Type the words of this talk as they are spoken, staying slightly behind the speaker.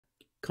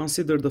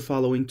Consider the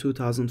following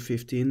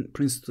 2015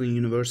 Princeton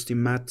University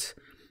math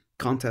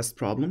contest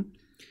problem.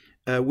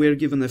 We're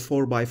given a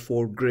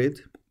 4x4 grid,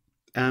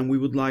 and we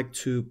would like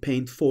to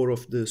paint 4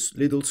 of the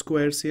little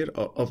squares here,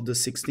 of the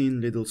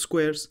 16 little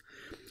squares.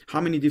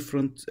 How many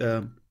different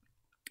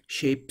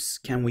shapes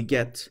can we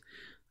get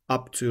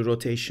up to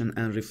rotation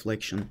and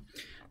reflection?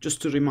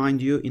 Just to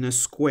remind you, in a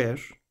square,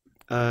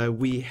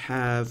 we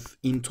have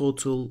in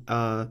total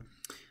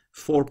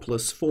 4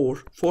 plus 4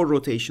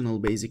 rotational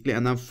basically,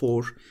 and then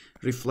 4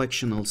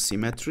 reflectional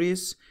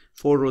symmetries,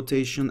 4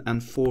 rotation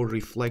and 4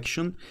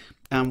 reflection.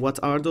 And what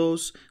are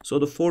those? So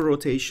the 4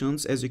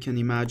 rotations, as you can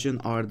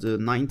imagine, are the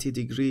 90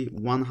 degree,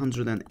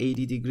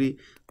 180 degree,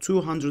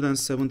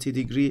 270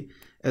 degree,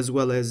 as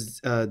well as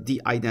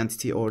the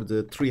identity or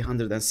the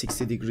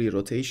 360 degree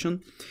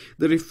rotation.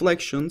 The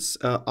reflections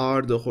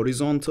are the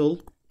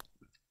horizontal,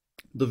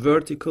 the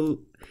vertical,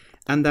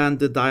 and then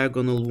the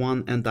diagonal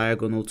 1 and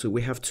diagonal 2.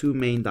 We have 2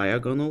 main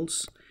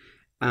diagonals,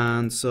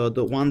 and so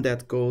the one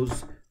that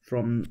goes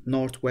from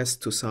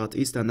northwest to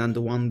southeast, and then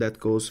the one that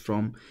goes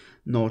from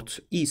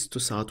northeast to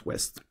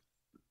southwest.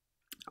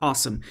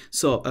 Awesome.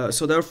 So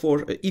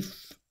therefore,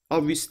 if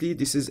obviously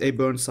this is a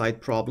Burnside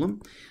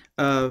problem,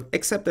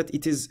 except that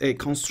it is a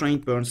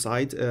constraint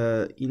Burnside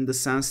in the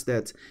sense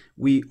that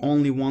we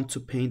only want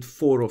to paint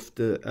 4 of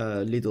the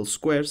little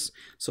squares.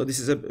 So this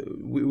is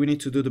we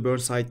need to do the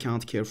Burnside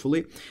count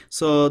carefully.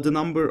 So the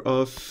number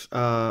of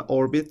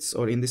orbits,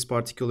 or in this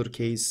particular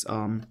case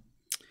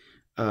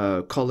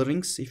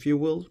colorings, if you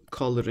will,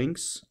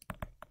 colorings,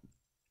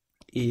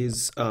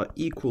 is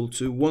equal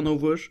to 1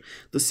 over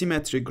the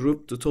symmetry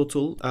group, the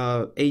total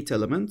 8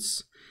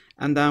 elements,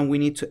 and then we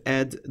need to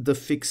add the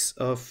fix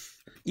of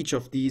each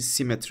of these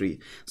symmetry.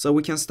 So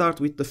we can start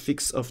with the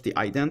fix of the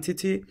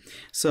identity.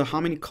 So how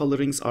many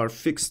colorings are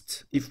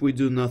fixed if we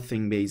do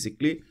nothing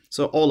basically?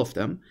 So all of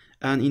them.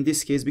 And in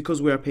this case,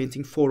 because we are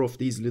painting 4 of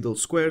these little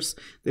squares,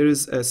 there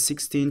is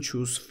 16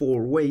 choose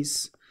 4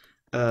 ways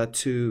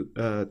to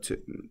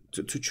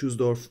choose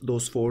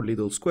those 4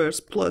 little squares.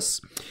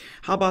 Plus,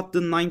 how about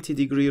the 90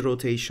 degree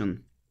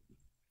rotation?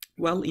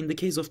 Well, in the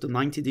case of the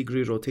 90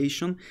 degree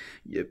rotation,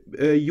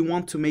 you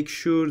want to make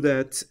sure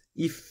that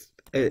if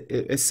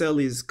a cell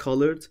is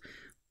colored,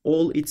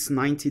 all its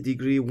 90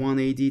 degree,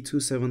 180,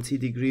 270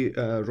 degree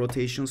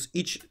rotations,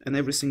 each and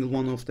every single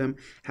one of them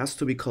has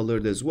to be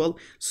colored as well.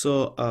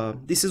 So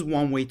this is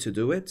one way to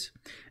do it.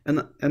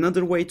 And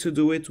another way to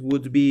do it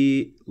would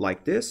be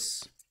like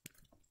this,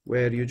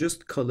 where you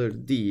just color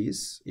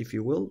these, if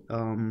you will.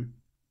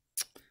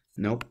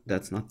 Nope,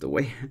 that's not the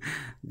way.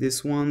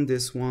 This one,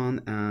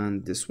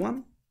 and this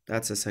one.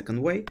 That's a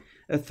second way.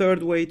 A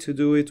third way to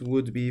do it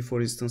would be,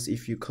 for instance,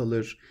 if you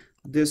color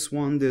this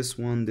one, this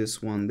one,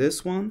 this one,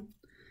 this one.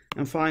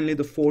 And finally,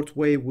 the fourth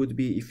way would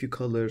be if you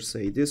color,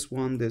 say, this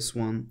one, that,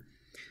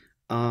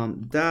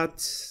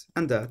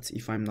 and that,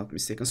 if I'm not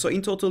mistaken. So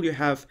in total, you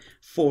have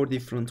 4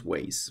 different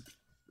ways.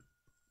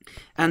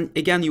 And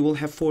again, you will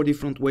have 4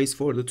 different ways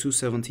for the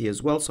 270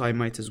 as well, so I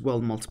might as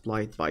well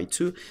multiply it by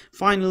 2.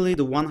 Finally,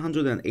 the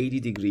 180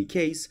 degree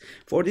case.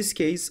 For this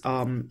case,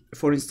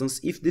 for instance,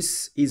 if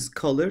this is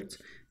colored,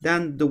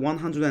 then the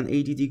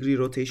 180 degree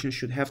rotation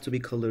should have to be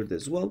colored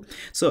as well.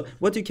 So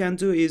what you can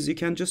do is you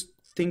can just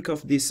think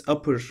of this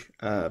upper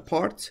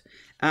part,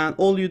 and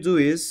all you do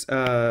is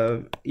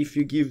if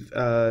you give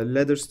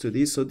letters to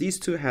these, so these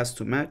 2 has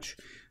to match,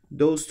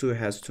 those 2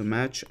 has to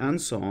match,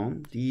 and so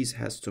on. These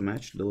has to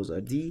match. Those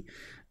are D,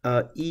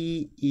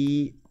 E,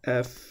 E,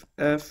 F,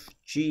 F,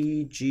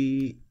 G,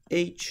 G,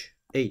 H,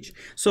 H.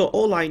 So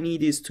all I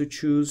need is to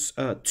choose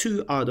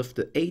 2 out of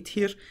the 8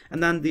 here,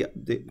 and then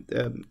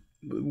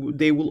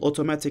they will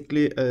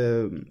automatically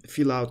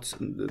fill out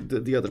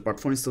the other part.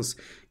 For instance,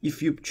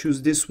 if you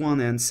choose this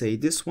one and say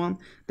this one,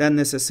 then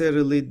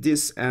necessarily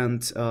this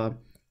and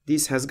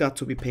this has got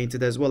to be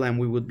painted as well, and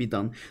we would be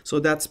done.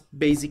 So that's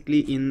basically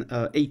in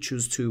 8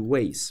 choose 2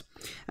 ways.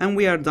 And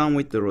we are done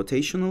with the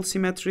rotational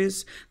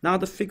symmetries. Now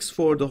the fix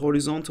for the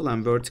horizontal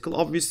and vertical,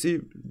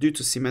 obviously due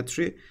to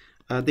symmetry,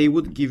 they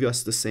would give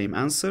us the same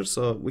answer,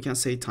 so we can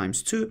say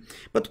times 2.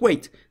 But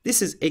wait,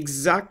 this is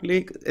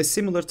exactly a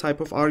similar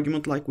type of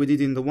argument like we did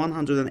in the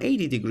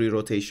 180 degree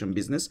rotation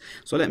business.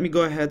 So let me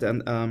go ahead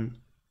and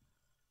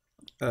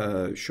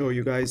show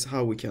you guys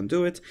how we can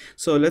do it.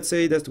 So let's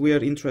say that we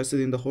are interested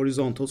in the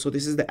horizontal, so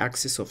this is the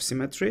axis of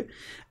symmetry.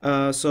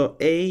 So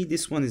A,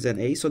 this one is an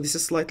A, so this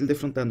is slightly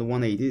different than the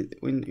 180,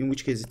 in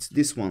which case it's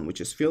this one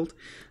which is filled,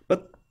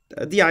 but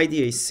the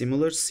idea is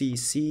similar. C,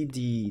 C,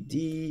 D,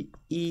 D,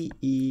 E,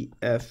 E,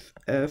 F,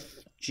 F,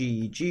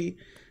 G, G,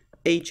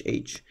 H,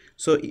 H.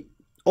 So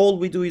all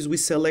we do is we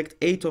select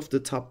 8 of the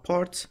top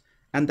part,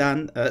 and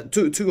then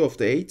 2 of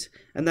the 8,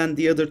 and then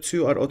the other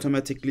 2 are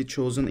automatically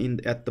chosen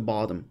at the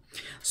bottom.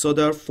 So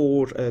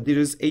therefore, there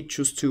is 8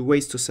 choose 2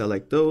 ways to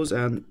select those,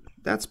 and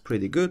that's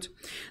pretty good.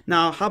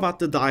 Now, how about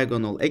the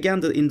diagonal?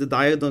 Again, in the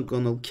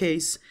diagonal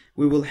case,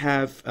 we will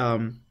have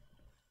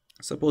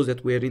suppose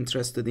that we are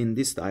interested in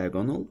this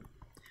diagonal.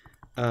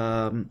 They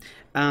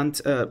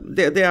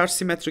are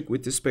symmetric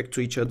with respect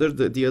to each other,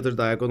 the other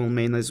diagonal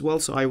main as well,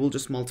 so I will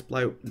just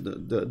multiply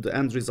the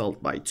end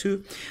result by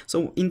 2.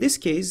 So in this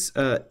case,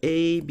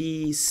 A,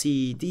 B,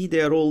 C, D,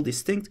 they are all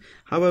distinct.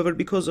 However,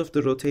 because of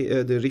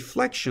the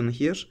reflection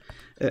here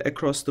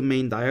across the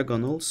main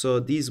diagonal, so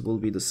these will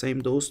be the same,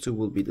 those two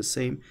will be the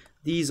same,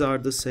 these are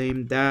the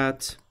same,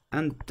 that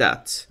and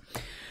that.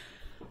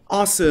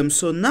 Awesome.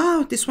 So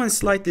now this one is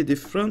slightly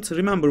different.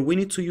 Remember, we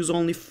need to use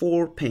only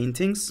 4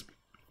 paintings.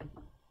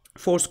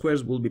 4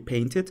 squares will be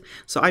painted.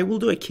 So I will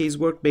do a case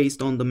work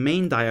based on the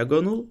main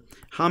diagonal.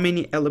 How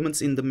many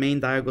elements in the main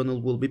diagonal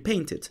will be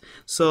painted?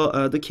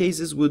 So the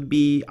cases would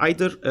be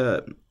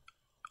either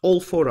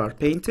all 4 are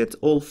painted,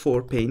 all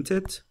 4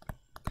 painted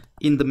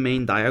in the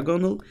main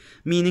diagonal,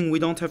 meaning we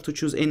don't have to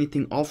choose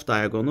anything off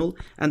diagonal,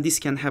 and this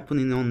can happen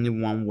in only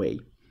one way.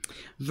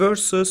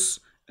 Versus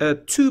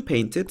 2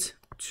 painted,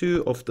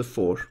 2 of the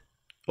 4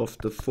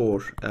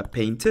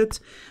 painted.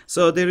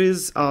 So there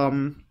is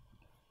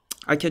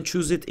I can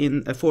choose it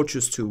in 4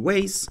 choose 2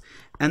 ways,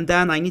 and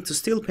then I need to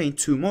still paint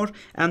 2 more,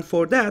 and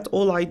for that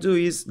all I do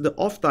is the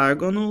off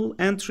diagonal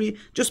entry,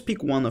 just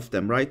pick one of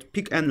them, right?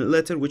 Pick a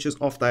letter which is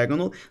off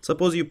diagonal.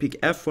 Suppose you pick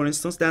F, for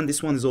instance, then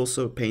this one is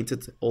also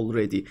painted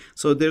already.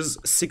 So there's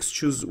 6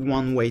 choose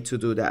 1 way to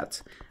do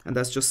that, and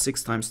that's just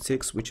 6 times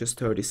 6, which is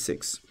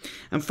 36.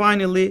 And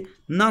finally,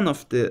 none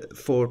of the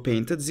 4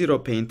 painted, 0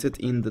 painted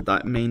in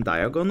the main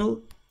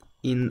diagonal.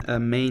 In a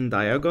main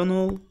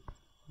diagonal,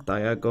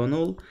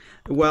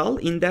 well,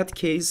 in that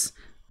case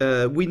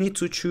we need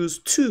to choose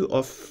 2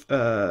 of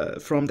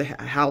from the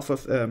half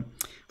of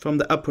from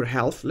the upper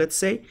half, let's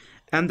say,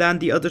 and then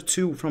the other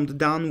 2 from the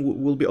down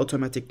will be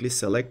automatically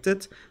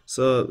selected.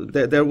 So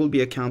there will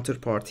be a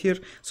counterpart here.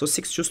 So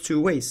 6 choose 2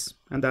 ways,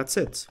 and that's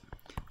it,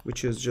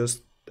 which is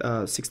just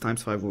 6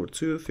 times 5 over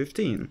 2,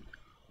 15.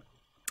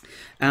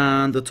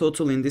 And the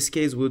total in this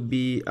case would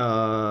be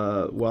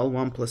well,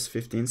 1 plus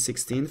 15,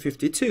 16,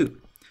 52.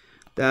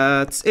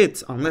 That's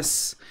it,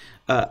 unless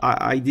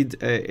I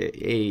did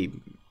a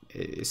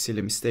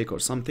silly mistake or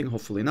something,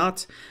 hopefully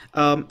not.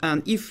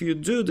 And if you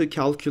do the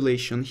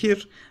calculation here,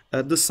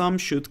 the sum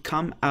should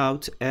come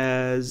out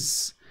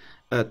as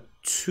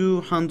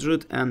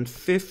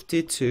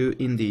 252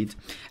 indeed.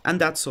 And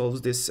that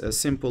solves this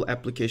simple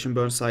application,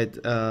 Burnside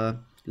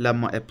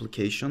Lemma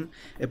application,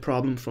 a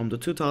problem from the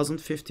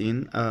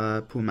 2015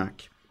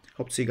 PUMAC.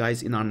 Hope to see you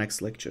guys in our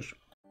next lecture.